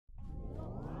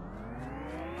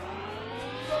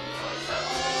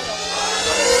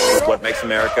what makes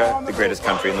America the greatest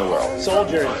country in the world.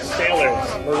 Soldiers, sailors,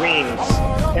 Marines,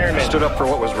 airmen. Stood up for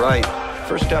what was right.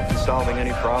 First step in solving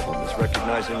any problem is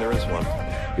recognizing there is one.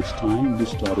 It's time we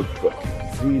started talking.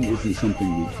 Pain isn't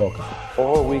something we talk about.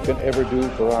 All we can ever do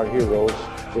for our heroes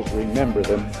is remember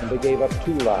them. And they gave up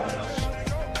two lives,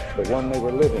 the one they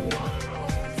were living in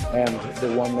and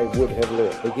the one they would have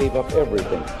lived. They gave up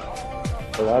everything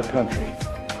for our country,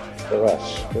 for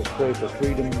us. Let's pray for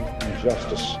freedom and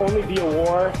justice. Only be a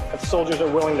war if soldiers are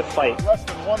willing to fight. Less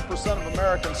than 1% of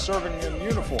Americans serving in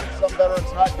uniform. Some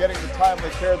veterans not getting the timely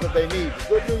care that they need. The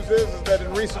good news is that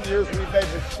in recent years we've made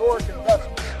historic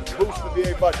investments to boost the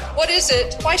VA budget. What is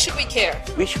it? Why should we care?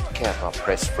 We should care about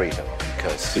press freedom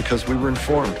because we were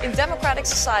informed. In democratic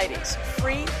societies,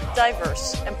 free,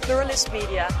 diverse, and pluralist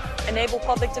media enable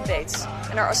public debates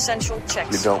and are essential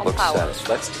checks on power. Status.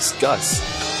 Let's discuss.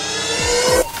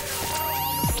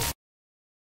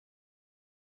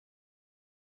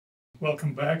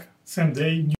 Welcome back. Same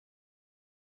day.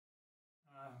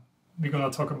 We're going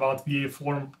to talk about VA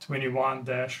Form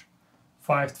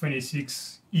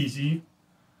 21-526-EZ.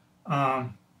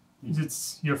 If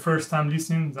it's your first time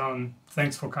listening, then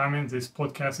thanks for coming. This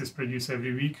podcast is produced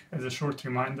every week. As a short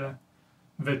reminder,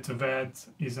 Vet to Vet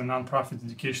is a nonprofit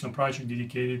educational project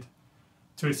dedicated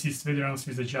to assist veterans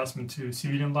with adjustment to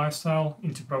civilian lifestyle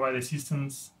and to provide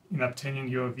assistance in obtaining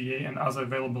your VA and other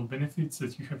available benefits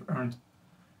that you have earned.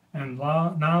 And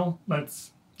now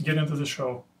let's get into the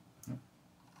show.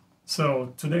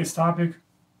 So today's topic,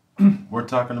 we're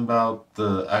talking about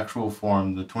the actual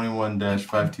form, the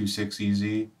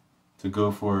 21-526-EZ, to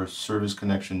go for service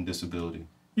connection disability.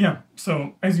 Yeah,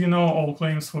 so as you know, all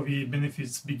claims for VA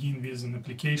benefits begin with an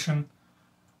application.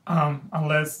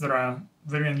 Unless there are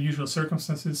very unusual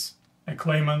circumstances, a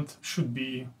claimant should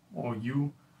be, or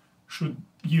you should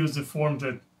use the form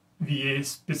that VA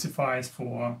specifies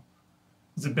for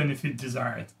the benefit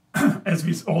desired. As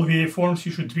with all VA forms,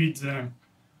 you should read the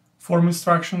form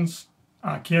instructions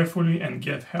carefully and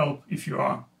get help if you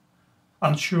are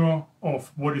unsure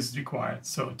of what is required.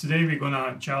 So today we're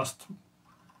gonna just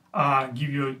give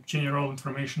you general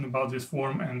information about this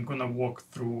form and gonna walk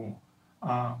through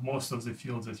most of the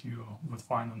fields that you would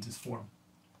find on this form.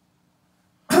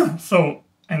 So,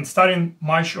 and starting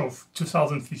March of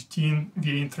 2015,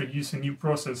 VA introduced a new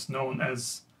process known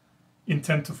as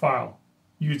intent to file,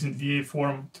 using VA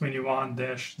Form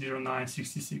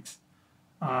 21-0966.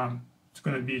 It's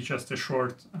going to be just a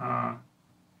short,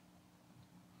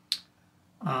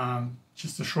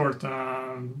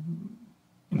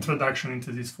 introduction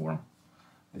into this form.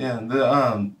 Yeah,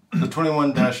 the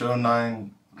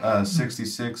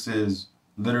 21-0966 is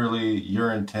literally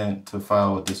your intent to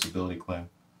file a disability claim.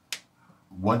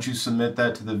 Once you submit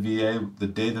that to the VA, the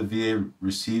day the VA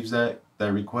receives that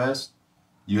request,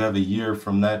 you have a year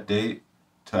from that date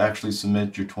to actually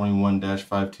submit your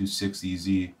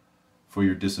 21-526-EZ for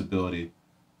your disability.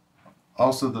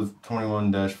 Also the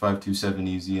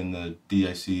 21-527-EZ and the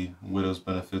DIC, widow's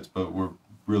benefits, but we're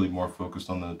really more focused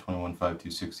on the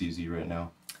 21-526-EZ right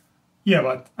now. Yeah,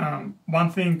 but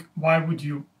one thing, why would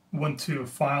you want to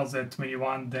file that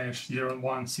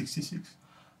 21-0166?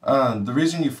 The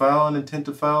reason you file an intent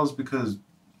to file is because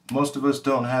most of us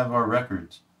don't have our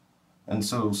records. And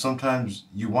so sometimes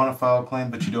you want to file a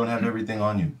claim, but you don't have everything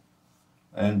on you.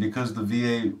 And because the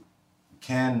VA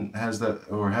has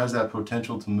that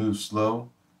potential to move slow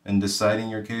in deciding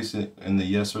your case in the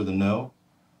yes or the no,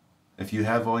 if you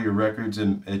have all your records,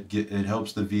 it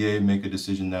helps the VA make a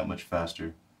decision that much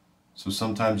faster. So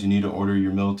sometimes you need to order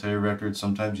your military records.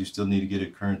 Sometimes you still need to get a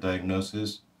current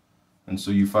diagnosis. And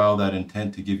so you file that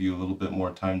intent to give you a little bit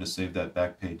more time to save that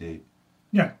back pay date.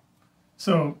 Yeah.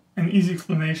 So an easy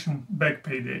explanation, back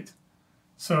pay date.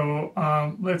 So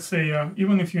let's say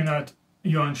even if you're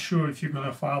unsure if you're going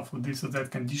to file for this or that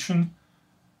condition,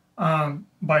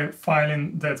 by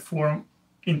filing that form,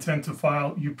 intent to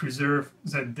file, you preserve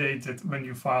that date that when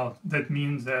you filed. That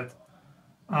means that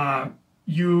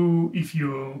if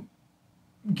you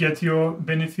get your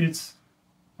benefits,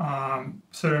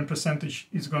 certain percentage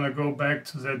is going to go back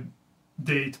to that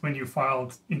date when you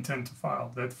filed intent to file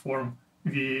that form.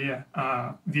 VA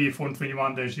Form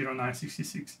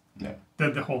 21-0966. Yeah.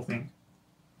 That's the whole thing.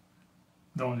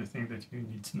 The only thing that you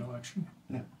need to know, actually.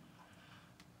 Yeah.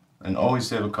 And always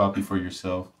save a copy for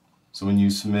yourself. So when you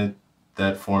submit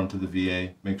that form to the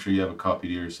VA, make sure you have a copy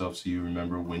to yourself so you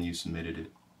remember when you submitted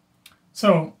it.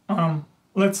 So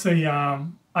let's say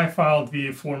I filed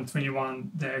VA Form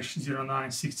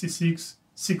 21-0966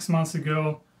 6 months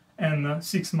ago, and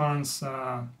 6 months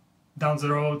down the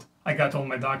road, I got all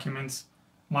my documents.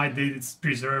 My date is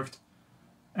preserved.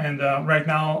 And right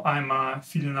now I'm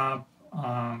filling up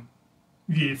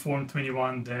VA Form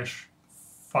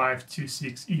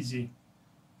 21-526 easy,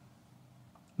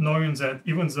 knowing that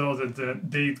even though that the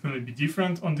date going to be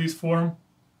different on this form,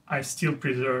 I still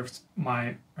preserved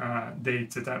my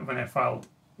date that when I filed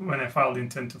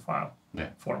intent to file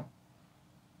form.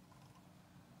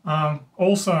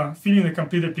 Also, filling a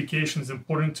complete application is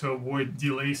important to avoid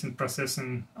delays in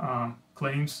processing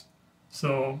claims.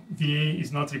 So VA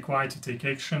is not required to take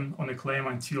action on a claim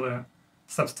until a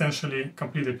substantially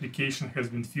complete application has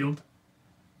been filled.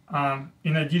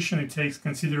 In addition, it takes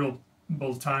considerable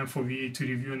time for VA to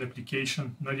review an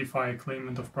application, notify a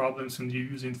claimant of problems, and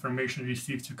review the information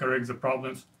received to correct the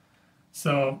problems.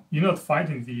 So you're not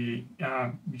fighting VA,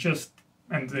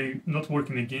 and they're not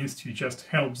working against you, just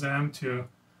help them to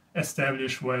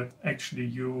establish what actually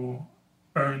you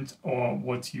earned or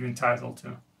what you're entitled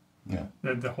to. Yeah.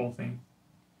 That's the whole thing.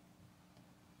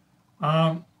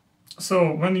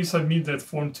 So when you submit that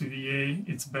form to VA,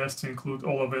 it's best to include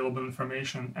all available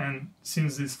information. And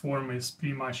since this form is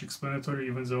pretty much explanatory,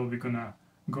 even though we're gonna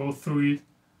go through it,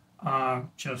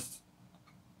 just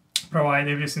provide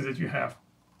everything that you have.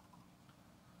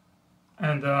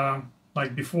 And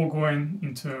like before going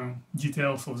into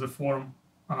details of the form,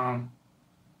 a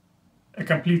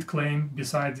complete claim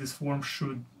besides this form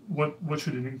what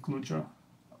should it include, Joe?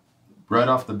 Right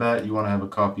off the bat, you want to have a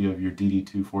copy of your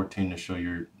DD-214 to show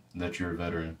that you're a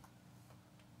veteran.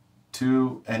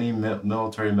 2, any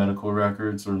military medical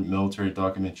records or military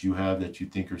documents you have that you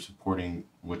think are supporting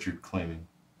what you're claiming.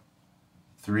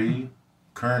 3,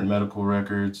 current medical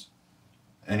records,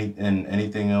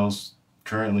 anything else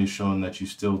currently showing that you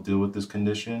still deal with this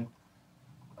condition.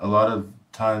 A lot of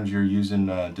times you're using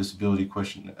disability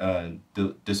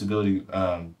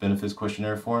benefits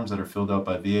questionnaire forms that are filled out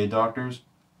by VA doctors.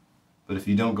 But if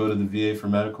you don't go to the VA for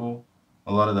medical,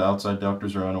 a lot of the outside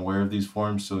doctors are unaware of these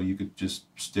forms, so you could just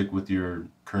stick with your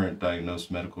current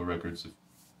diagnosed medical records if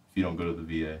you don't go to the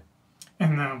VA.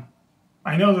 And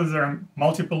I know that there are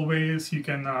multiple ways you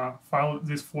can file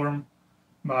this form,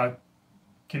 but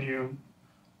can you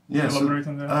elaborate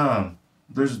on that?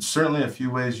 There's certainly a few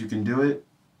ways you can do it.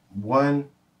 One,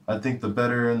 I think the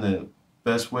better and the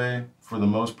best way for the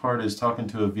most part is talking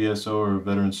to a VSO or a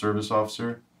veteran service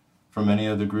officer from any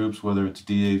of the groups, whether it's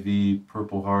DAV,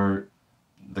 Purple Heart,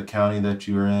 the county that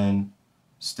you're in,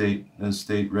 state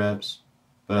reps,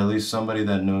 but at least somebody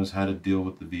that knows how to deal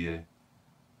with the VA.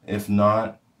 If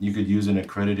not, you could use an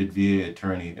accredited VA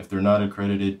attorney. If they're not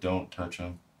accredited, don't touch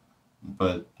them,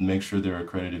 but make sure they're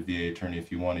accredited VA attorney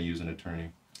if you want to use an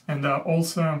attorney. And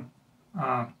also,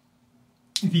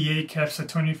 VA caps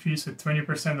attorney fees at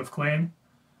 20% of claim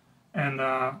and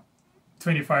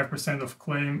 25% of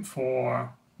claim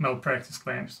for malpractice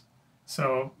claims.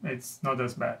 So it's not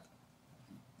as bad.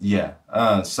 Yeah.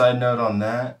 Side note on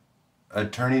that,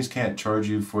 attorneys can't charge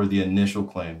you for the initial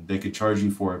claim. They could charge you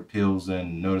for appeals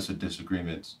and notice of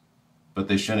disagreements, but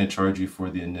they shouldn't charge you for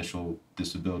the initial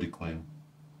disability claim.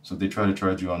 So if they try to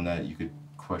charge you on that, you could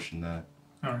question that.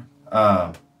 All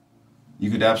right.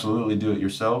 You could absolutely do it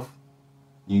yourself.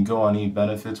 You can go on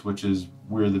eBenefits, which is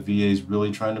where the VA is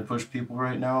really trying to push people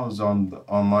right now, is on the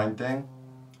online thing.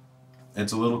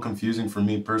 It's a little confusing for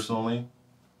me personally,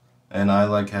 and I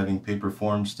like having paper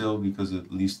forms still because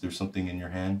at least there's something in your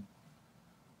hand.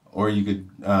 Or you could,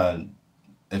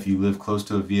 if you live close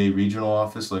to a VA regional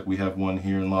office, like we have one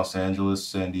here in Los Angeles,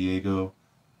 San Diego,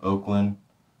 Oakland,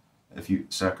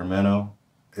 Sacramento,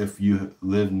 if you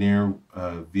live near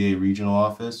a VA regional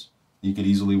office, you could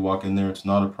easily walk in there. It's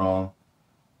not a problem.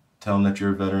 Tell them that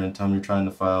you're a veteran, tell them you're trying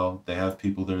to file. They have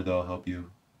people there that'll help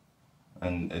you.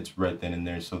 And it's right then and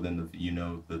there, so then you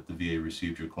know that the VA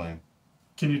received your claim.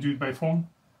 Can you do it by phone?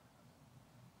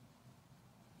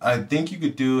 I think you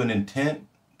could do an intent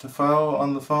to file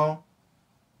on the phone,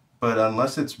 but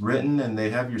unless it's written and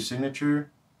they have your signature,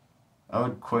 I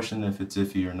would question if it's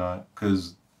iffy or not,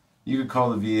 because you could call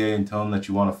the VA and tell them that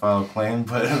you want to file a claim,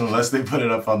 but unless they put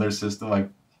it up on their system, I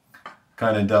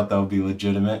kind of doubt that would be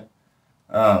legitimate.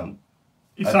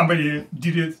 If somebody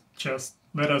did it, just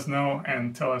let us know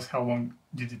and tell us how long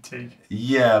did it take.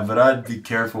 Yeah, but I'd be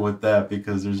careful with that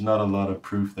because there's not a lot of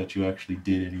proof that you actually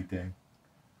did anything.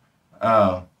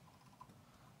 So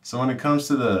when it comes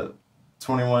to the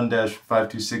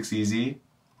 21-526EZ,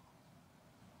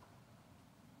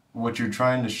 what you're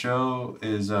trying to show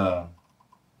is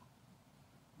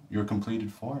your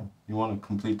completed form. You want to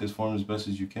complete this form as best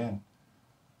as you can.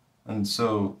 And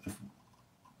so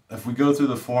if we go through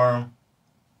the form,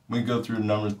 we go through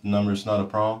numbers, not a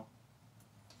problem.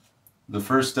 The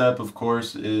first step, of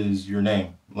course, is your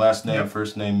name. Last name,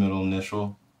 first name, middle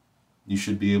initial. You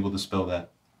should be able to spell that.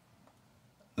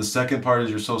 The second part is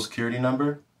your social security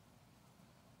number.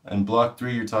 And block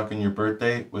 3, you're talking your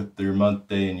birthday with your month,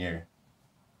 day, and year.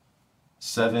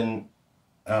 7,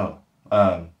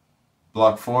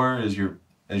 block 4 is your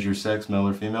sex, male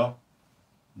or female.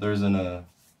 There isn't a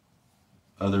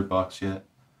other box yet.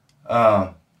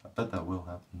 I bet that will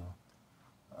happen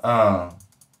though.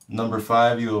 Number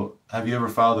 5, have you ever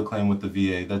filed a claim with the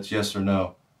VA? That's yes or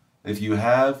no. If you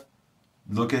have,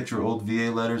 look at your old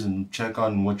VA letters and check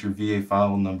on what your VA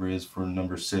file number is for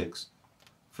number 6.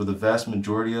 For the vast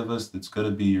majority of us, it's going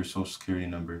to be your Social Security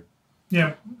number.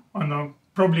 Yeah, I know.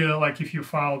 Probably like if you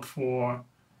filed for,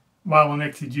 while on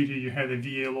active duty, you had a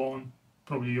VA loan,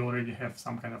 probably you already have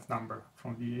some kind of number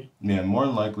from VA. Yeah, more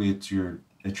than likely it's your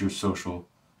social.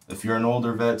 If you're an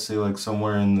older vet, say like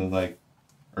somewhere in the like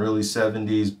early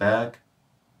 70s back,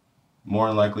 more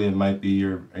than likely it might be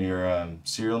your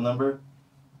serial number.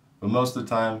 But most of the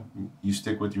time, you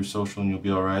stick with your social and you'll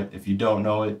be all right. If you don't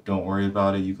know it, don't worry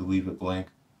about it. You could leave it blank.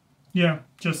 Yeah,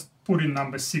 just put in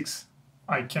number 6.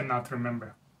 I cannot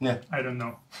remember. Yeah. I don't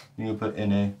know. You can put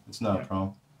NA. It's not a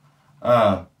problem.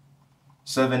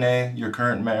 7A, your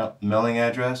current mailing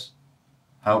address.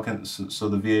 So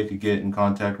the VA could get in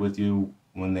contact with you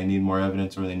when they need more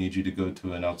evidence or they need you to go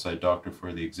to an outside doctor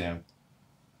for the exam.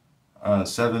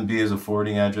 7B is a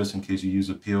forwarding address in case you use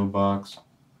a PO box.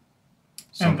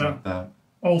 Something like that.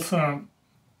 Also,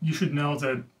 you should know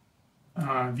that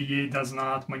VA does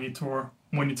not monitor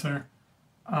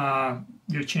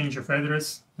your change of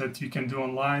address that you can do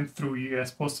online through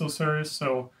US Postal Service.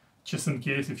 So just in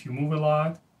case if you move a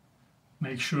lot,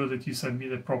 make sure that you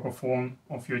submit a proper form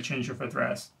of your change of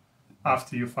address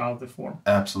after you file the form.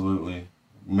 Absolutely.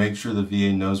 Make sure the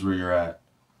VA knows where you're at,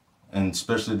 and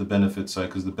especially the benefits side,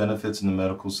 because the benefits and the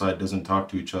medical side doesn't talk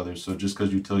to each other. So just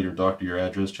because you tell your doctor your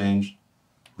address changed,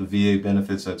 the VA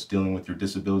benefits that's dealing with your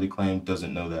disability claim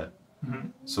doesn't know that. Mm-hmm.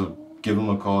 So give them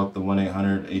a call at the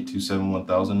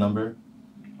 1-800-827-1000 number.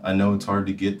 I know it's hard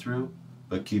to get through,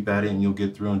 but keep at it and you'll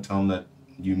get through, and tell them that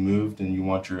you moved and you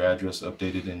want your address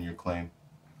updated in your claim.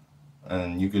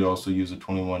 And you could also use a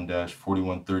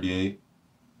 21-4138,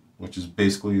 which is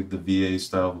basically the VA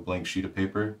style of a blank sheet of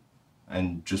paper,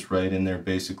 and just write in there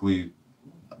basically,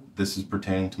 this is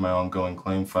pertaining to my ongoing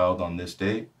claim filed on this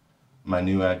date. My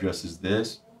new address is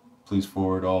this. Please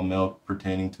forward all mail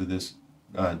pertaining to this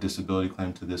disability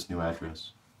claim to this new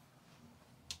address.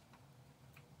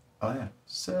 Oh yeah,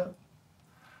 so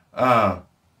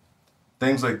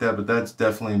things like that, but that's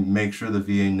definitely, make sure the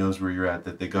VA knows where you're at,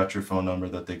 that they got your phone number,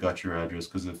 that they got your address,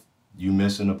 because if you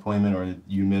miss an appointment or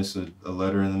you miss a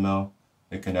letter in the mail,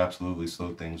 it can absolutely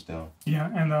slow things down. Yeah,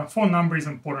 and phone number is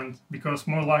important because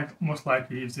most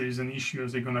likely if there is an issue,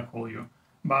 they're gonna call you.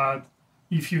 But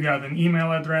if you got an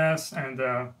email address, and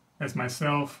as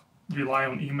myself, rely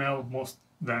on email most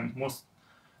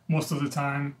of the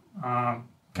time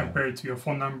compared to your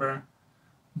phone number,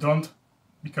 don't,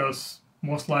 because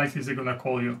most likely they're gonna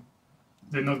call you.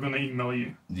 They're not gonna email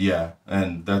you. Yeah,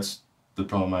 and that's the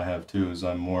problem I have too, is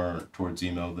I'm more towards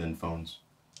email than phones.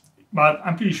 But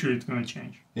I'm pretty sure it's gonna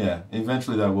change. Yeah,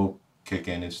 eventually that will kick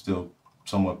in. It's still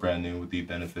somewhat brand new with the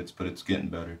benefits, but it's getting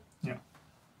better. Yeah.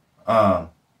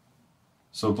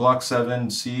 So block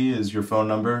 7C is your phone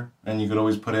number, and you could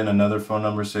always put in another phone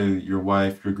number, say your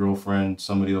wife, your girlfriend,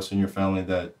 somebody else in your family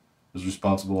that is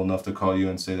responsible enough to call you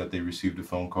and say that they received a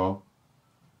phone call.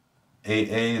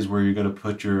 8A is where you're going to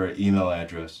put your email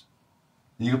address.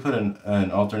 You can put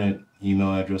an alternate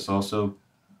email address also.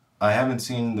 I haven't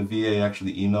seen the VA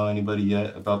actually email anybody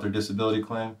yet about their disability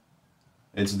claim.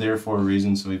 It's there for a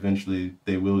reason, so eventually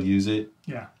they will use it.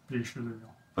 Yeah, pretty sure they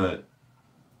will. But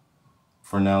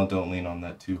for now, don't lean on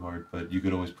that too hard, but you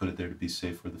could always put it there to be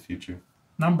safe for the future.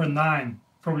 Number 9,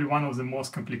 probably one of the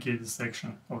most complicated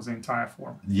section of the entire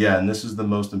form. Yeah, and this is the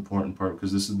most important part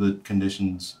because this is the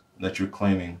conditions that you're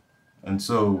claiming. And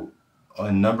so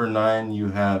on number 9,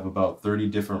 you have about 30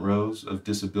 different rows of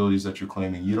disabilities that you're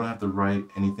claiming. You don't have to write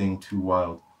anything too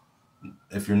wild.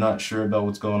 If you're not sure about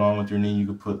what's going on with your knee, you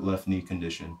could put left knee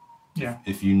condition. Yeah.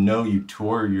 If you know you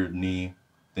tore your knee,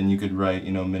 then you could write,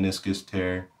 meniscus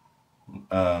tear,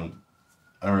 or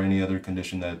any other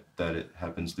condition that it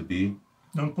happens to be.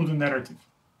 Don't put a narrative.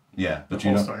 Yeah, but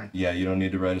you don't. Yeah, you don't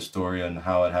need to write a story on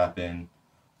how it happened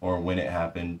or when it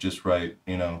happened. Just write,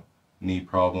 knee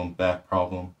problem, back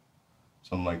problem,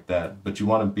 something like that. But you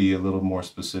want to be a little more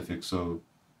specific. So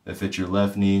if it's your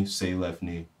left knee, say left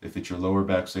knee. If it's your lower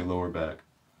back, say lower back.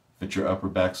 If it's your upper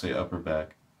back, say upper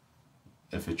back.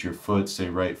 If it's your foot, say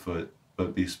right foot,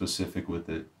 but be specific with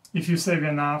it. If you save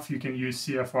enough, you can use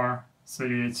CFR,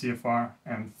 38 CFR,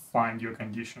 and find your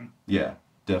condition. Yeah,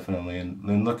 definitely. And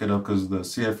then look it up because the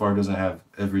CFR doesn't have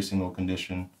every single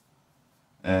condition.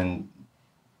 And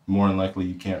more than likely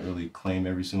you can't really claim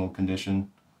every single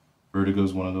condition. Vertigo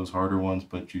is one of those harder ones,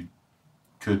 but you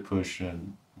could push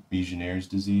Meniere's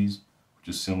disease, which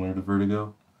is similar to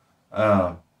vertigo.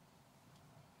 But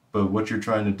what you're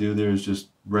trying to do there is just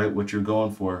write what you're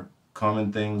going for.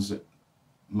 Common things,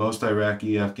 most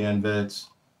Iraqi, Afghan vets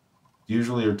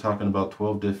usually are talking about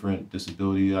 12 different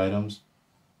disability items,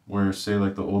 where say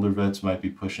like the older vets might be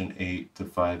pushing 8 to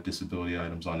 5 disability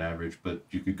items on average, but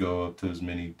you could go up to as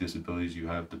many disabilities you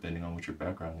have depending on what your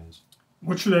background is.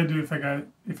 What should I do if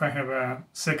I have a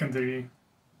secondary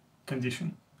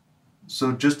condition?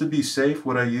 So just to be safe,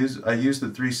 I use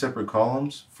the 3 separate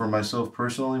columns for myself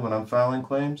personally when I'm filing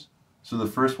claims. So the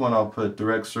first one I'll put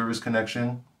direct service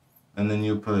connection, and then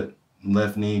you'll put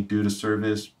left knee due to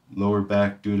service, lower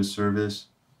back due to service,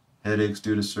 headaches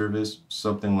due to service,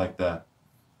 something like that.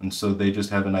 And so they just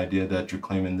have an idea that you're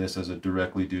claiming this as a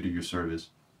directly due to your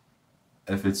service.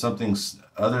 If it's something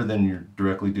other than you're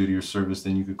directly due to your service,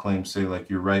 then you could claim, say, like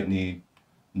your right knee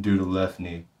due to left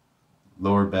knee,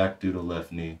 lower back due to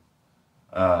left knee,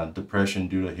 depression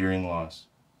due to hearing loss,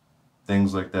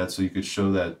 things like that. So you could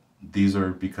show that these are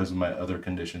because of my other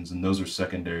conditions, and those are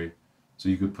secondary. So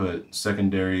you could put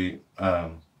secondary,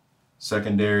 and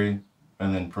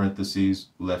then parentheses,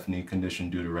 left knee condition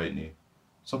due to right knee.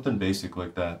 Something basic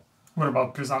like that. What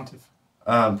about presumptive?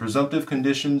 Presumptive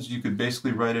conditions, you could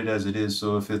basically write it as it is.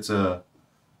 So if it's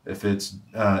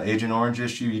Agent Orange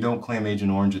issue, you don't claim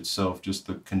Agent Orange itself, just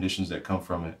the conditions that come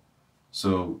from it.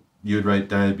 So you would write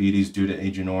diabetes due to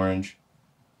Agent Orange,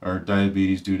 or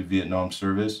diabetes due to Vietnam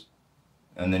service,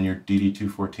 and then your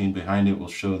DD-214 behind it will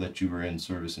show that you were in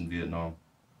service in Vietnam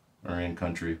or in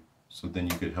country. So then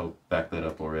you could help back that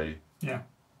up already. Yeah.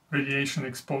 Radiation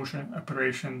exposure,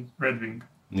 Operation Red Wing.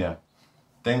 Yeah.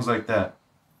 Things like that.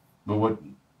 But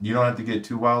you don't have to get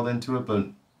too wild into it, but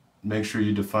make sure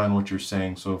you define what you're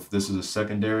saying. So if this is a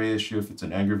secondary issue, if it's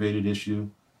an aggravated issue,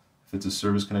 if it's a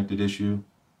service-connected issue,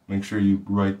 make sure you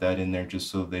write that in there just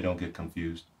so they don't get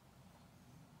confused.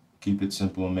 Keep it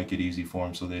simple and make it easy for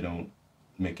them so they don't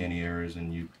make any errors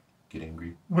and you get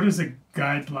angry. What is the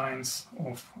guidelines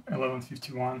of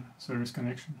 1151 service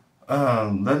connection?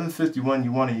 1151,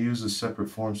 you want to use a separate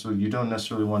form, so you don't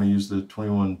necessarily want to use the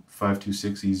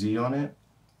 21526EZ on it,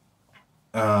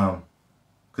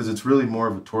 because it's really more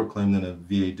of a tort claim than a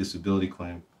VA disability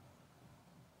claim.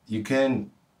 You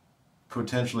can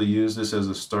potentially use this as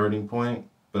a starting point,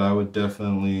 but I would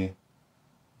definitely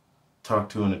talk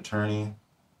to an attorney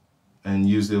and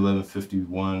use the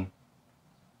 1151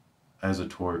 as a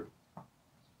tort.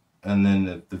 And then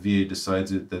if the VA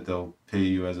decides that they'll pay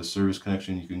you as a service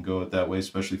connection, you can go it that way,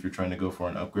 especially if you're trying to go for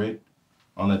an upgrade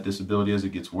on that disability as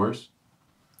it gets worse.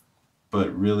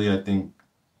 But really, I think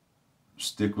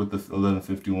stick with the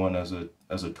 1151 as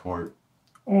a tort.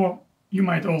 Or you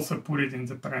might also put it in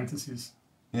the parentheses.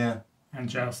 Yeah. And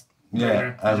just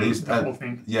at least the whole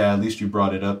thing. Yeah, at least you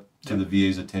brought it up to the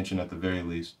VA's attention at the very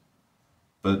least.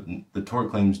 But the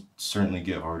tort claims certainly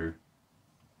get harder.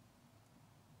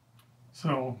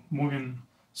 So moving.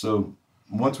 So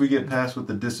once we get past with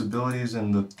the disabilities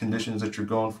and the conditions that you're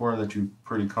going for that you're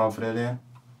pretty confident in,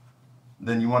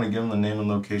 then you want to give them the name and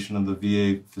location of the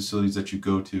VA facilities that you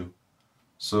go to.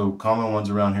 So common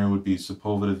ones around here would be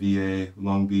Sepulveda VA,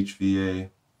 Long Beach VA,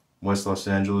 West Los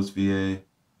Angeles VA,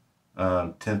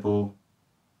 Temple,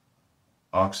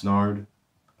 Oxnard,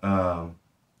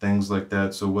 things like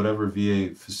that. So whatever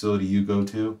VA facility you go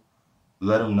to,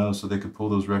 let them know so they could pull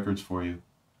those records for you.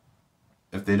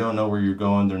 If they don't know where you're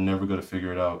going, they're never going to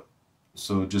figure it out.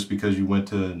 So just because you went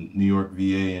to New York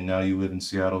VA and now you live in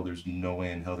Seattle, there's no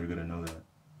way in hell they're going to know that.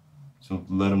 So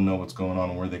let them know what's going on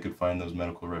and where they could find those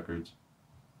medical records.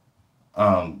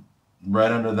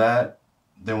 Right under that,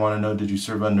 they want to know, did you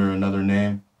serve under another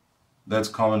name? That's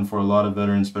common for a lot of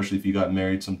veterans, especially if you got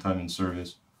married sometime in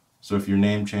service. So if your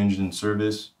name changed in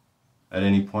service, at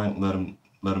any point, let them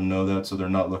know that so they're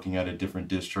not looking at a different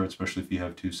discharge, especially if you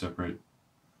have two separate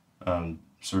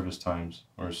service times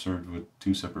or served with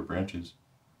two separate branches.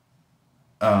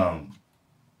 Then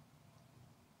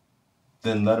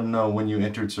let them know when you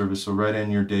entered service. So write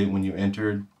in your date when you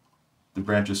entered, the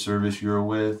branch of service you were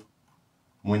with,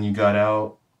 when you got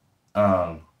out,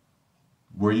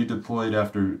 were you deployed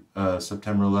after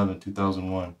September 11,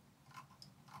 2001?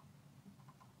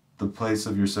 The place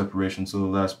of your separation, so the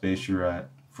last base you're at.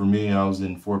 For me, I was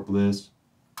in Fort Bliss,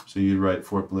 so you'd write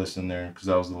Fort Bliss in there because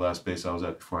that was the last base I was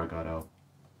at before I got out.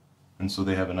 And so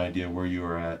they have an idea where you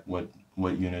were at, what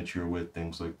unit you're with,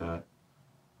 things like that.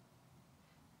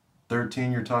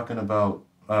 13, you're talking about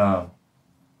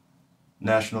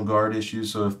National Guard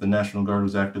issues. So if the National Guard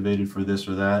was activated for this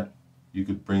or that, you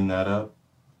could bring that up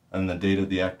and the date of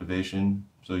the activation.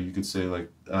 So you could say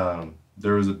like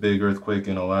there was a big earthquake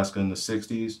in Alaska in the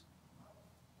 60s,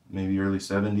 maybe early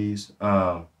 70s.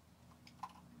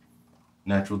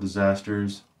 Natural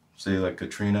disasters, say like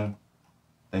Katrina,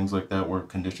 things like that where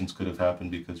conditions could have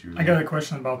happened because you're... I got a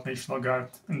question about National Guard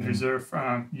and Reserve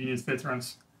unit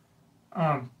veterans.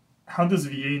 How does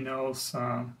VA knows,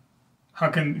 how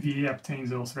can VA obtain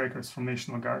those records from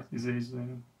National Guard?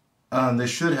 They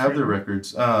should have their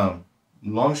records. As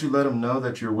long as you let them know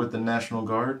that you're with the National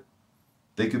Guard,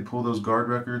 they could pull those Guard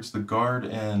records. The Guard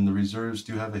and the Reserves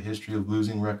do have a history of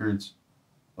losing records,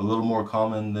 a little more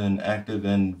common than active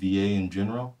and VA in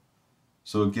general.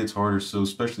 So it gets harder. So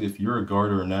especially if you're a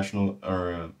Guard or a National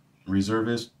or a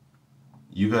Reservist,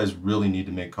 you guys really need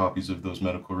to make copies of those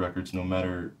medical records no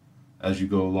matter as you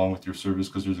go along with your service,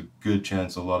 because there's a good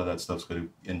chance a lot of that stuff's going to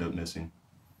end up missing.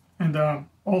 And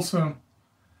also,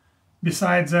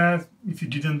 besides that, if you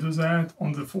didn't do that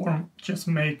on the form, just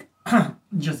be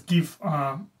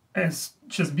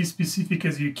specific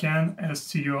as you can as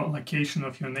to your location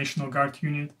of your National Guard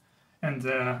unit and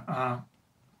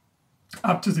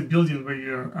up to the building where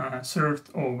you're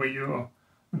served or where you've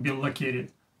been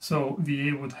located. So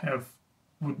VA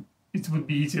it would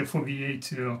be easier for VA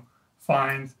to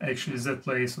find actually that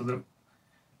place, so that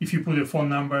if you put a phone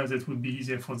number, that would be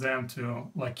easier for them to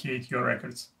locate your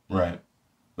records. Right.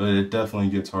 But it definitely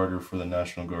gets harder for the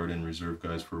National Guard and Reserve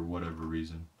guys for whatever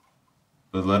reason.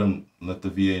 But let the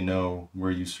VA know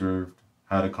where you served,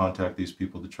 how to contact these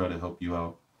people to try to help you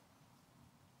out.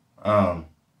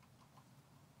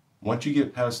 Once you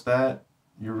get past that,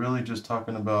 you're really just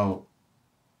talking about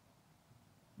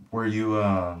were you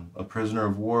a prisoner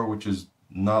of war, which is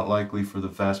not likely for the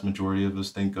vast majority of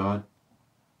us, thank God.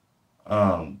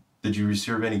 Did you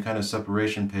receive any kind of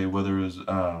separation pay, whether it was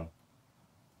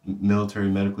military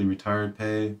medically retired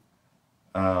pay,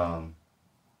 some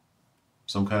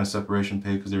kind of separation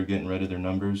pay because they were getting rid of their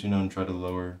numbers, and try to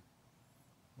lower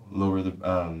the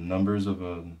numbers of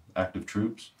active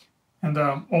troops. And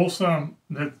also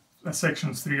that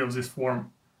Section 3 of this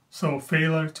form. So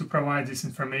failure to provide this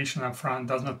information up front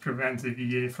does not prevent the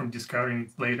VA from discovering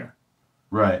it later.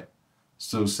 Right.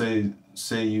 So say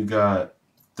you got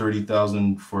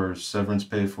 $30,000 for severance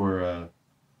pay for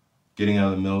getting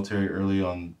out of the military early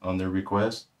on their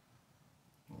request,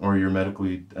 or you're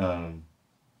medically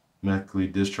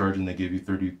discharged and they gave you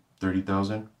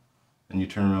 $30,000, and you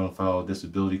turn around and file a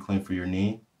disability claim for your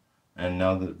knee, and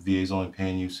now the VA is only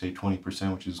paying you say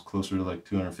 20%, which is closer to like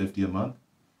 $250 a month.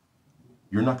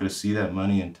 You're not going to see that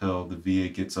money until the VA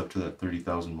gets up to that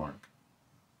 $30,000 mark.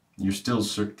 You're still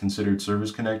considered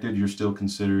service connected, you're still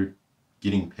considered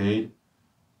getting paid,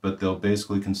 but they'll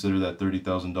basically consider that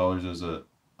 $30,000 as a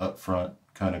upfront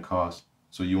kind of cost.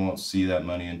 So you won't see that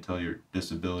money until your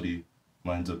disability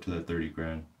lines up to that 30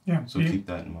 grand. Yeah. So keep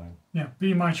that in mind. Yeah,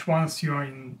 pretty much once you are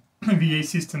in VA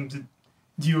system, the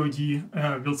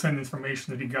DoD will send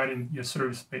information regarding your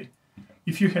service pay.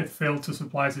 If you had failed to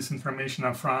supply this information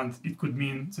up front, it could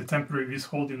mean the temporary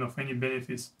withholding of any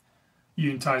benefits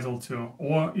you're entitled to,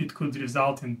 or it could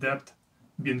result in debt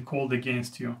being called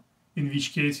against you, in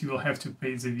which case you will have to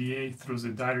pay the VA through the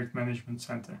Direct Management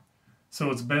Center.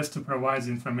 So it's best to provide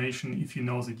the information if you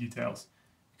know the details.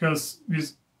 Because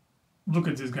look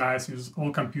at these guys with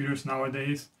all computers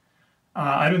nowadays.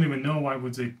 I don't even know why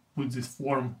would they put this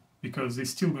form, because they're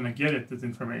still going to get it, that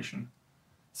information.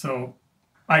 So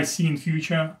I see in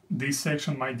future this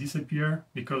section might disappear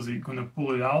because they're going to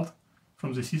pull it out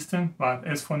from the system, but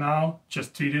as for now,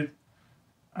 just treat it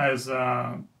as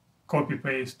a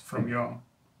copy-paste from your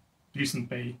recent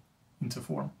pay into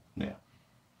form. Yeah.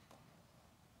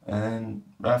 And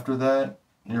after that,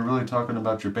 you're really talking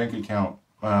about your bank account.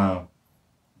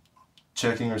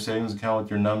 Checking or savings account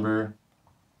with your number,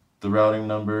 the routing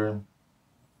number,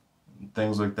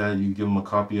 things like that. You give them a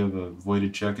copy of a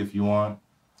voided check if you want.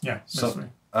 Yeah, that's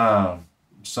right.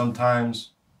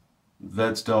 Sometimes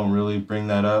vets don't really bring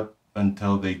that up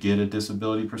until they get a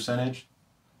disability percentage.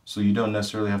 So you don't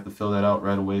necessarily have to fill that out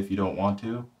right away if you don't want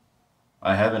to.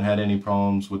 I haven't had any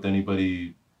problems with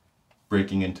anybody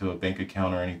breaking into a bank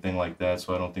account or anything like that,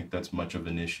 so I don't think that's much of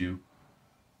an issue.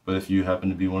 But if you happen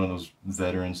to be one of those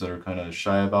veterans that are kind of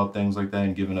shy about things like that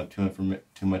and giving up too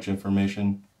much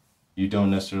information, you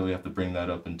don't necessarily have to bring that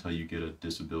up until you get a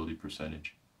disability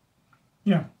percentage.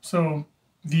 Yeah, so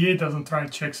VA doesn't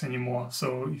write checks anymore.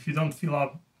 So if you don't fill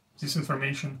out this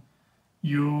information,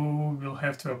 you will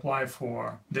have to apply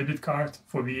for debit card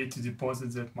for VA to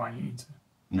deposit that money into.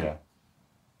 Yeah.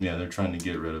 Yeah, they're trying to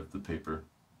get rid of the paper.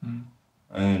 Mm.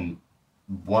 And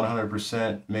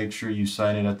 100% make sure you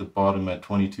sign it at the bottom at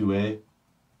 22A.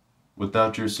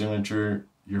 Without your signature,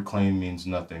 your claim means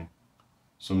nothing.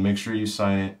 So make sure you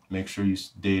sign it, make sure you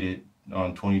date it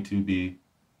on 22B.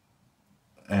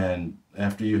 And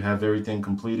after you have everything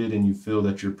completed and you feel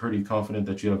that you're pretty confident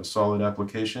that you have a solid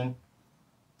application,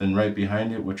 then right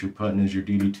behind it, what you're putting is your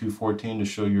DD-214 to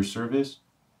show your service,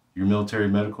 your military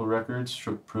medical records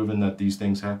proving that these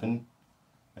things happened,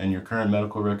 and your current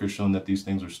medical records showing that these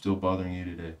things are still bothering you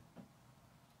today.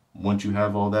 Once you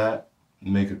have all that,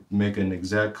 make an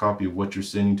exact copy of what you're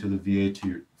sending to the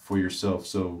VA for yourself.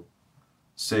 So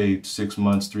say 6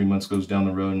 months, 3 months goes down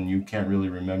the road and you can't really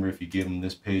remember if you gave them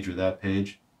this page or that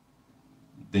page,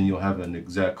 then you'll have an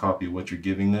exact copy of what you're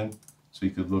giving them. So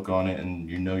you could look on it and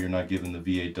you know you're not giving the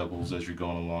VA doubles as you're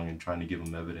going along and trying to give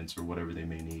them evidence or whatever they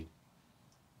may need.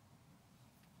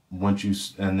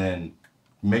 And then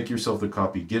make yourself the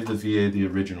copy. Give the VA the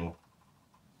original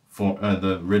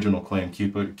claim.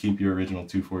 Keep your original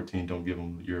 214. Don't give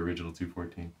them your original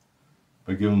 214,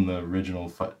 but give them the original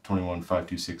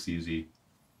 21526EZ.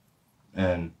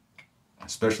 And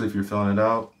especially if you're filling it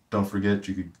out, don't forget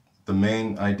the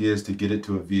main idea is to get it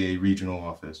to a VA regional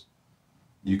office.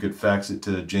 You could fax it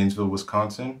to Janesville,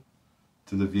 Wisconsin,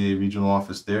 to the VA regional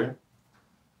office there.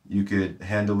 You could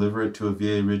hand deliver it to a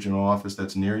VA regional office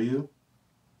that's near you.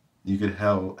 You could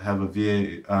have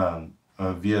a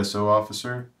VSO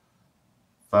officer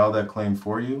file that claim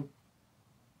for you,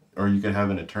 or you could have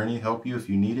an attorney help you if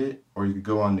you need it, or you could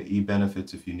go on to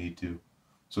e-benefits if you need to.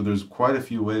 So there's quite a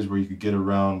few ways where you could get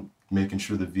around making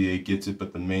sure the VA gets it,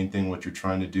 but the main thing what you're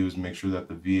trying to do is make sure that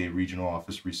the VA regional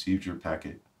office receives your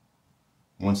packet.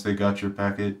 Once they got your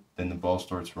packet, then the ball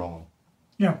starts rolling.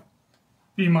 Yeah,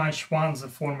 pretty much once the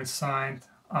form is signed,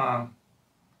 the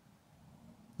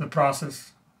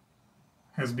process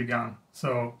has begun.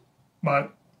 So,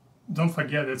 but don't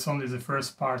forget it's only the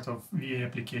first part of VA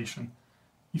application.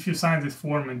 If you sign this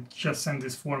form and just send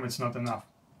this form, it's not enough.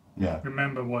 Yeah.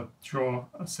 Remember what Joe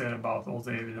said about all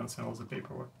the evidence and all the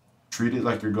paperwork. Treat it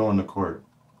like you're going to court.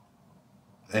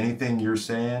 Anything you're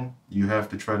saying, you have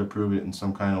to try to prove it in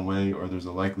some kind of way, or there's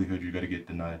a likelihood you're going to get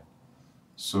denied.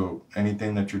 So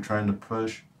anything that you're trying to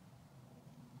push,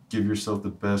 give yourself the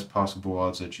best possible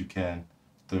odds that you can.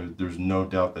 There's no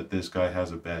doubt that this guy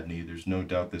has a bad knee. There's no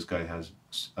doubt this guy has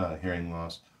hearing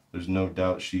loss. There's no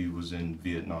doubt she was in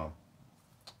Vietnam.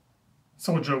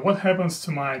 So Joe, what happens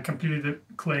to my completed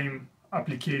claim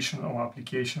application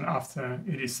after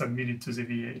it is submitted to the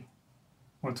VA?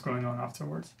 What's going on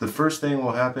afterwards? The first thing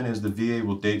will happen is the VA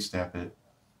will date stamp it,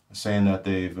 saying that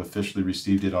they've officially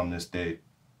received it on this date.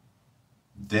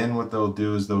 Then what they'll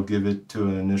do is they'll give it to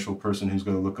an initial person who's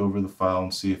going to look over the file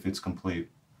and see if it's complete.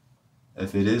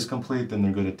 If it is complete, then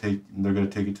they're going to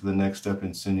take it to the next step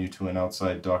and send you to an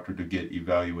outside doctor to get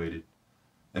evaluated.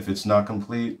 If it's not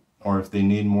complete, or if they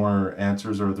need more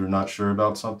answers or they're not sure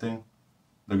about something,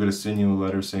 they're going to send you a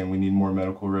letter saying we need more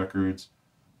medical records.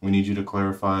 We need you to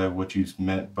clarify what you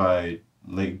meant by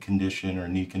leg condition or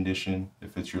knee condition,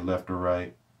 if it's your left or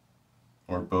right,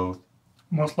 or both.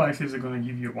 Most likely they're going to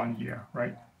give you 1 year,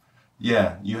 right?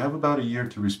 Yeah, you have about a year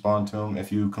to respond to them.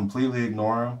 If you completely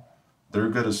ignore them, they're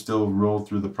going to still roll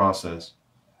through the process.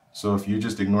 So if you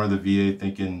just ignore the VA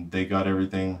thinking they got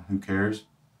everything, who cares?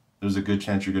 There's a good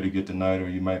chance you're going to get denied, or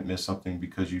you might miss something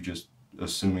because you're just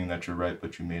assuming that you're right,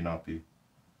 but you may not be.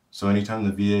 So anytime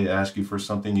the VA asks you for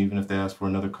something, even if they ask for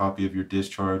another copy of your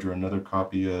discharge or another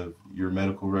copy of your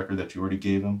medical record that you already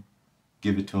gave them,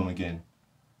 give it to them again.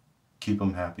 Keep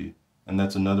them happy. And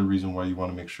that's another reason why you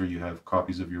want to make sure you have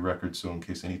copies of your records, so in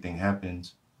case anything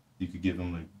happens, you could give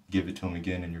it to them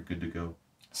again and you're good to go.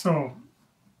 So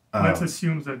let's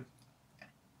assume that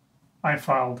I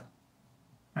filed,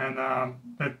 and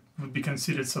that would be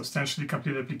considered substantially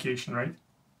complete application, right?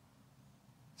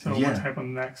 So yeah. What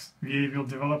happened next? VA will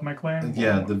develop my claim?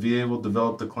 Yeah, the VA will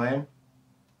develop the claim.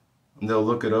 They'll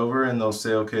look it over and they'll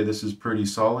say, okay, this is pretty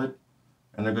solid.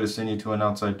 And they're going to send you to an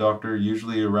outside doctor.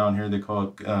 Usually around here they call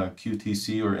it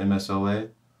QTC or MSLA.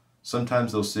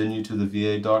 Sometimes they'll send you to the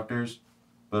VA doctors,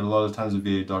 but a lot of times the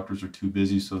VA doctors are too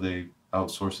busy, so they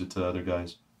outsource it to other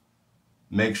guys.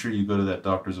 Make sure you go to that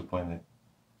doctor's appointment.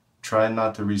 Try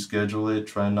not to reschedule it.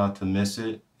 Try not to miss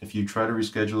it. If you try to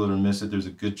reschedule it or miss it, there's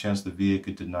a good chance the VA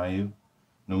could deny you,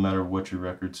 no matter what your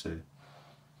records say.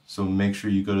 So make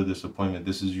sure you go to this appointment.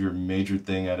 This is your major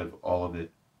thing out of all of it.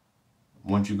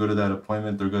 Once you go to that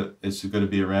appointment, it's going to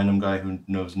be a random guy who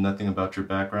knows nothing about your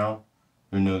background,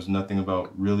 who knows nothing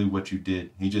about really what you did.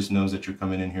 He just knows that you're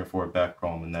coming in here for a back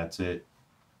problem, and that's it.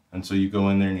 And so you go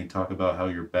in there and you talk about how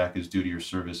your back is due to your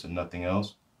service and nothing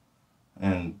else.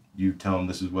 And you tell him,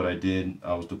 this is what I did.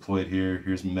 I was deployed here.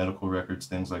 Here's medical records,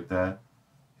 things like that.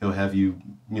 He'll have you,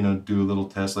 do a little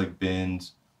test like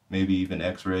bins, maybe even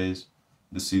x-rays.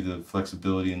 to see the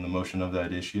flexibility and the motion of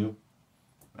that issue.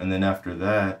 And then after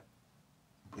that,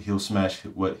 he'll smash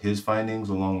his findings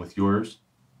along with yours.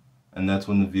 And that's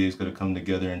when the VA's going to come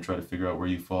together and try to figure out where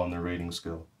you fall on their rating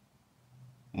scale.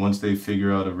 Once they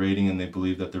figure out a rating and they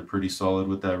believe that they're pretty solid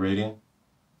with that rating,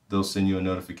 they'll send you a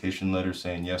notification letter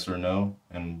saying yes or no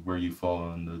and where you fall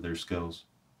on their skills.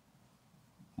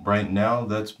 Right now,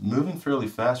 that's moving fairly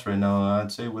fast right now.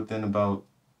 I'd say within about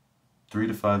 3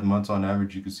 to 5 months on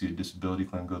average, you could see a disability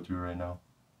claim go through right now.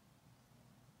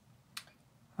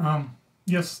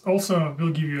 Yes, also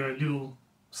we'll give you a little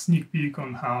sneak peek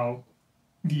on how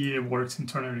VA works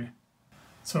internally.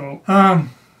 So,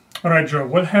 all right, Joe,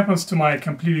 what happens to my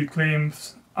completed claim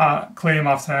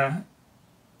after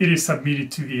it is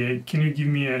submitted to VA? Can you give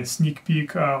me a sneak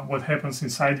peek what happens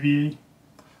inside VA?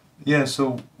 Yeah,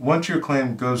 so once your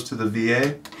claim goes to the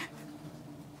VA,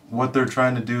 what they're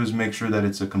trying to do is make sure that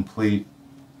it's a complete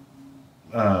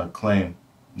claim,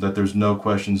 that there's no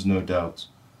questions, no doubts.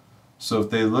 So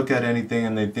if they look at anything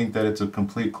and they think that it's a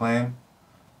complete claim,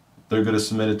 they're going to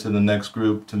submit it to the next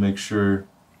group to make sure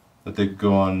that they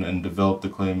go on and develop the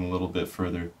claim a little bit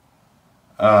further.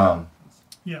 Yeah,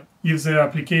 if the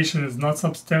application is not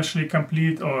substantially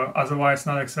complete or otherwise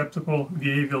not acceptable,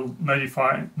 VA will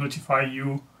notify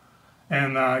you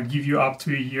and give you up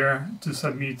to a year to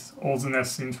submit all the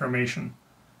necessary information.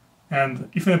 And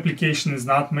if an application is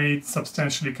not made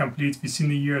substantially complete within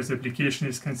a year, the application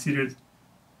is considered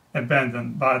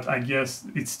abandoned. But I guess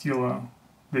it's still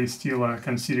they still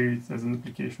consider it as an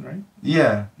application, right?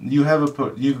 Yeah, you have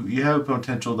a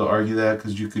potential to argue that,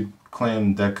 because you could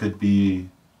claim that could be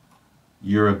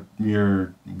your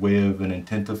way of an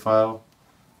intent to file.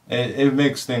 It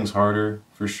makes things harder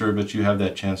for sure, but you have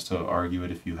that chance to argue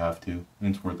it if you have to,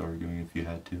 and it's worth arguing if you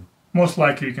had to. Most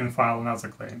likely you can file another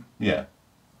claim. Yeah.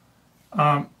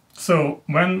 So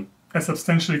when a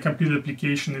substantially completed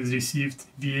application is received,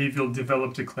 VA will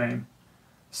develop the claim.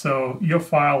 So your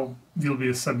file will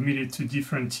be submitted to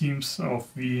different teams of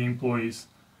VA employees.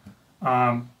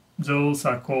 Those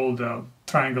are called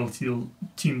triangle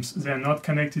teams. They're not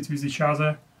connected with each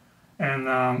other,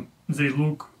 and they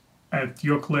look at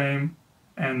your claim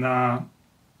and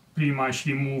pretty much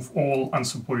remove all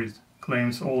unsupported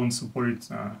claims, all unsupported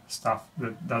stuff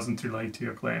that doesn't relate to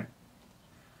your claim.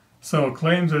 So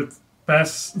claims that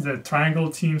pass the triangle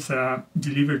teams are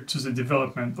delivered to the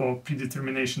development or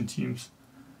predetermination teams,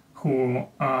 who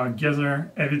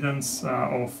gather evidence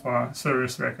of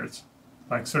service records,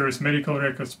 like service medical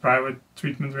records, private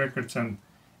treatment records, and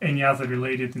any other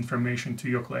related information to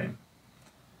your claim.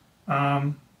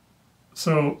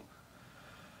 So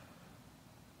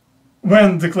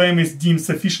when the claim is deemed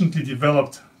sufficiently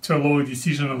developed to allow a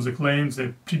decision of the claim,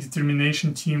 the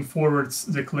predetermination team forwards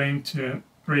the claim to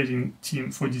rating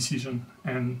team for decision.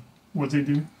 And what they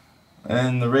do?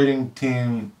 And the rating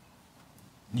team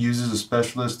uses a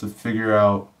specialist to figure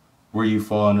out where you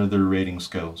fall under their rating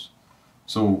scales.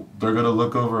 So they're going to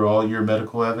look over all your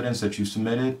medical evidence that you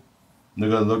submitted. They're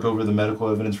going to look over the medical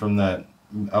evidence from that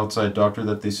outside doctor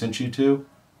that they sent you to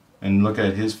and look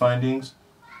at his findings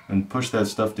and push that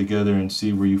stuff together and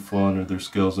see where you fall under their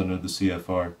scales under the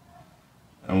CFR.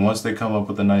 And once they come up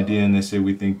with an idea and they say,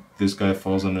 we think this guy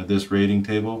falls under this rating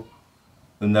table,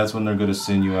 then that's when they're going to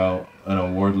send you out an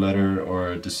award letter or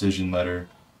a decision letter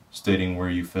stating where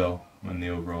you fell in the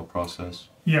overall process.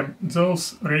 Yeah,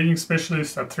 those rating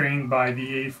specialists are trained by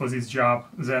VA for this job.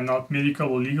 They're not medical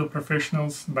or legal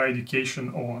professionals by education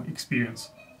or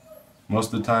experience.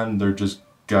 Most of the time, they're just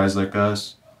guys like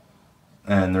us,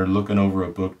 and they're looking over a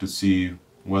book to see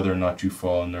whether or not you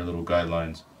fall in their little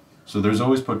guidelines. So there's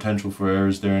always potential for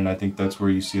errors there, and I think that's where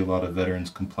you see a lot of veterans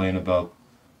complain about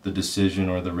the decision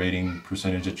or the rating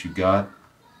percentage that you got.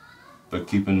 But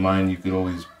keep in mind, you could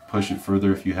always push it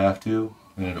further if you have to,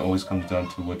 and it always comes down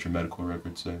to what your medical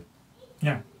records say.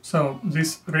 Yeah, so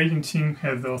this rating team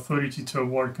had the authority to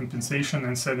award compensation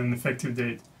and set an effective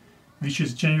date, which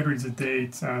is generally the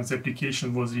date the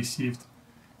application was received.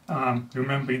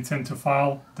 Remember, intent to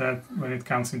file, that when it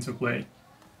comes into play.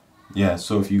 Yeah,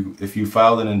 so if you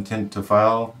filed an intent to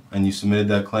file and you submitted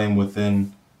that claim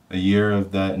within a year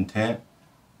of that intent,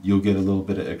 you'll get a little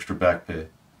bit of extra back pay.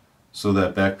 So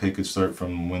that back pay could start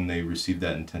from when they received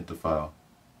that intent to file.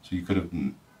 So you could have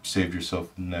saved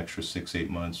yourself an extra 6-8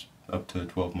 months, up to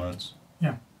 12 months.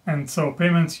 Yeah, and so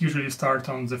payments usually start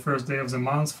on the first day of the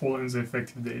month following the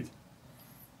effective date.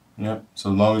 Yeah,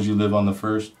 so as long as you live on the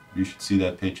first, you should see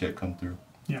that paycheck come through.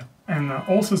 Yeah, and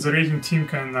also the rating team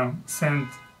can send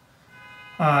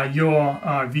your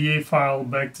VA file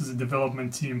back to the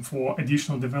development team for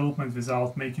additional development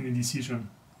without making a decision.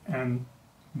 And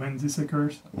when this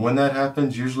occurs? When that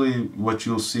happens, usually what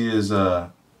you'll see is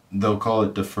they'll call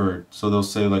it deferred. So they'll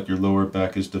say like your lower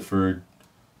back is deferred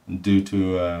due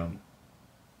to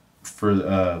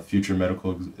for future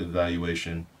medical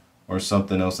evaluation or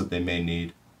something else that they may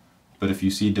need. But if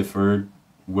you see deferred,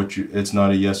 it's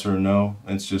not a yes or a no.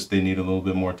 It's just they need a little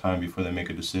bit more time before they make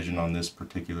a decision on this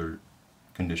particular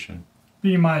condition.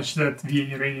 Pretty much that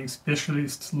VA rating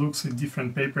specialist looks at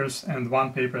different papers, and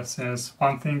one paper says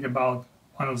one thing about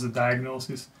one of the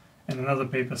diagnoses and another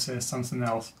paper says something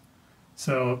else.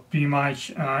 So pretty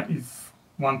much if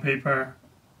one paper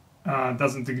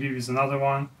doesn't agree with another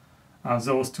one,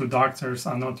 those two doctors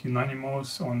are not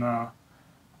unanimous on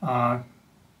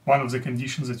one of the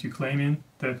conditions that you're claiming,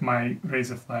 that might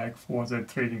raise a flag for the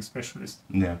trading specialist.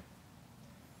 Yeah.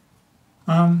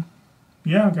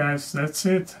 Yeah, guys, that's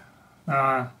it.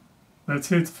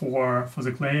 That's it for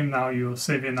the claim. Now you're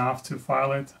safe enough to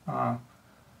file it.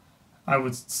 I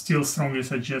would still strongly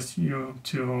suggest you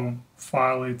to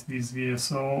file it with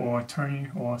VSO or attorney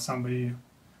or somebody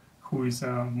who is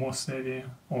more savvy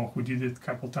or who did it a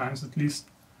couple times at least.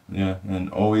 Yeah, and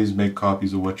always make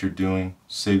copies of what you're doing.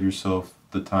 Save yourself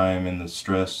the time and the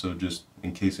stress, so just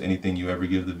in case anything you ever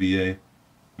give the VA,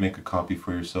 make a copy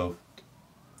for yourself.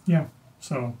 Yeah,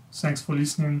 so thanks for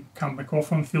listening. Come back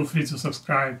often. Feel free to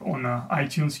subscribe on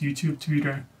iTunes, YouTube,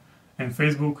 Twitter, and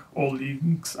Facebook. All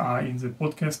links are in the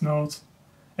podcast notes.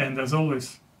 And as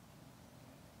always,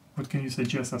 what can you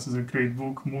suggest as a great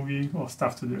book, movie, or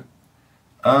stuff to do?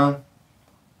 I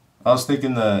was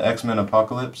thinking the X-Men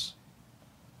Apocalypse.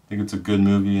 I think it's a good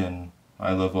movie, and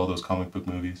I love all those comic book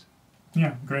movies.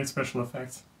 Yeah, great special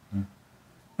effects. Yeah.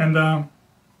 And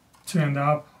to end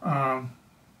up,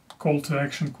 call to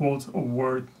action quote or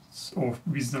words of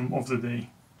wisdom of the day.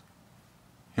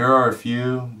 Here are a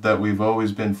few that we've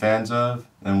always been fans of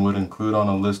and would include on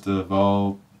a list of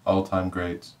all-time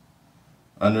greats.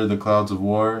 Under the clouds of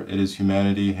war, it is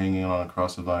humanity hanging on a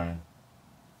cross of iron.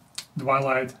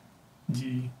 Dwight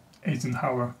D.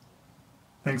 Eisenhower.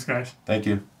 Thanks, guys. Thank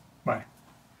you. Bye.